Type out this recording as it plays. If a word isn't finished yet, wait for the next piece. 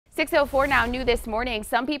6:04 now. New this morning,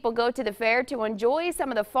 some people go to the fair to enjoy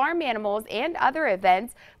some of the farm animals and other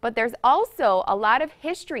events, but there's also a lot of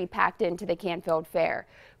history packed into the Canfield Fair.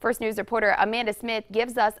 First News reporter Amanda Smith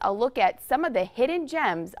gives us a look at some of the hidden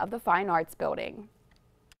gems of the Fine Arts Building.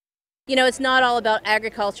 You know, it's not all about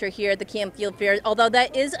agriculture here at the Canfield Fair, although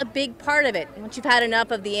that is a big part of it. Once you've had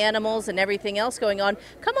enough of the animals and everything else going on,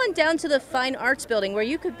 come on down to the Fine Arts Building where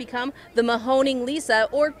you could become the Mahoning Lisa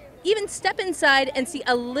or even step inside and see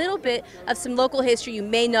a little bit of some local history you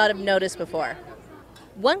may not have noticed before.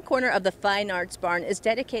 One corner of the Fine Arts Barn is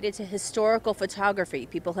dedicated to historical photography.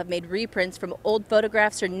 People have made reprints from old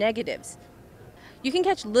photographs or negatives. You can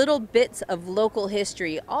catch little bits of local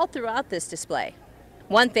history all throughout this display.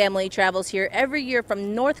 One family travels here every year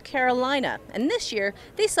from North Carolina, and this year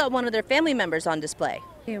they saw one of their family members on display.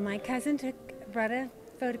 My cousin brought a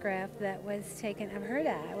photograph that was taken of her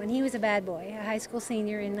dad when he was a bad boy, a high school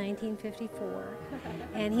senior in 1954,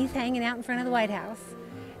 and he's hanging out in front of the White House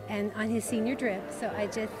and on his senior trip. So I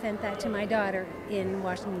just sent that to my daughter in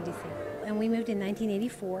Washington, D.C. And we moved in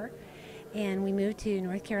 1984, and we moved to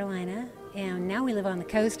North Carolina, and now we live on the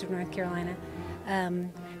coast of North Carolina,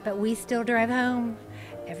 but we still drive home.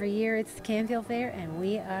 Every year it's the Canfield Fair, and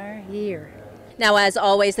we are here. Now, as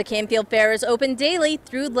always, the Canfield Fair is open daily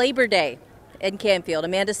through Labor Day. In Canfield,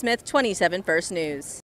 Amanda Smith, 27 First News.